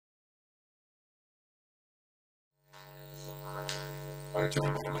I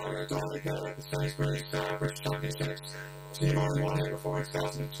joined Margaret Adeoye at the Sainsbury's British Championships. Team only won it before in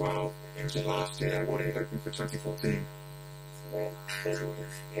 2012. It was your last year. What are you hoping for 2014?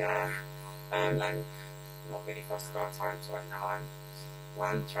 Yeah, I'm not really fussed about times right now.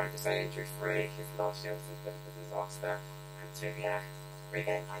 I'm trying to stay injury free because last year was a bit of a disaster. And two,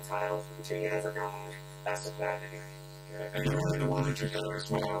 regain my title from 2 years ago. That's the plan anyway. And you're only the 100 killer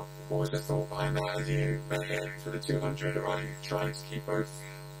as well. What was the thought behind that? Are you maybe aiming for the 200 or are you trying to keep both?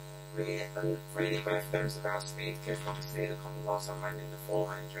 Really both of them's about speed because obviously the common loss I'm running the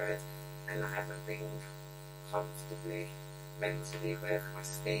 400 and I haven't been comfortably mentally with my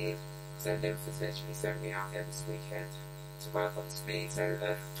speed. So Linford literally sent me out here this weekend to work on speed so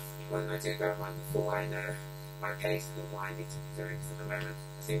that when I do go run the 4 I know my pace and what I need to be doing because at the moment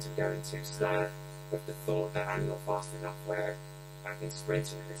I seem to be going too slow with the thought that I'm not fast enough where I've been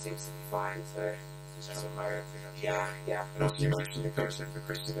sprinting and it seems to be fine, so it's just on my own. Yeah. And also you mentioned the coach Linford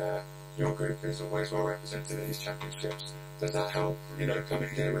Christie there. Your group is always well represented at these championships. Does that help, coming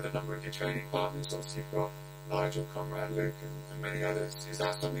here with a number of your training partners? Obviously you've got Nigel, Conrad, Luke and many others. Is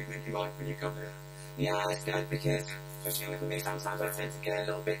that something that you like when you come here? Yeah, it's good because, especially with me, sometimes I tend to get a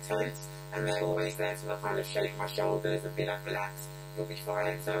little bit tense and they're always there to kind of shake my shoulders and be like, relax, you'll be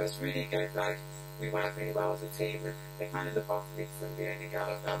fine. So it's really good, we work really well as a team and they kind of look after me from the beginning out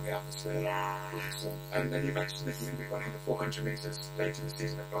of the atmosphere. Yeah. Awesome. And then you mentioned that you're going to be running the 400 metres later in the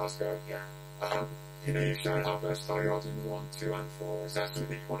season at Glasgow. Yeah. You've shown how versatile you are doing the 1, 2 and 4. Is that something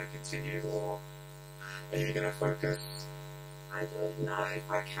that you want to continue or are you going to focus? I don't know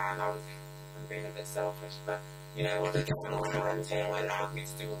if I can. I'm being a bit selfish, but what the government around here allowed me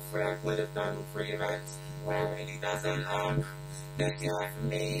to do all 3. I would have done all 3 events where it really doesn't. Next year for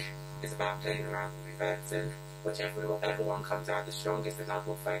me is about playing around with events and whichever one comes out the strongest and I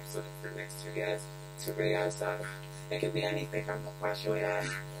will focus on it for the next 2 years to Rio, so it could be anything, I'm not quite sure yet.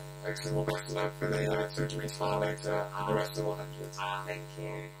 Excellent, well best of luck for the 200 metres mile later and the rest of the 100. Thank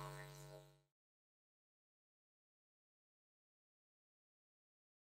you.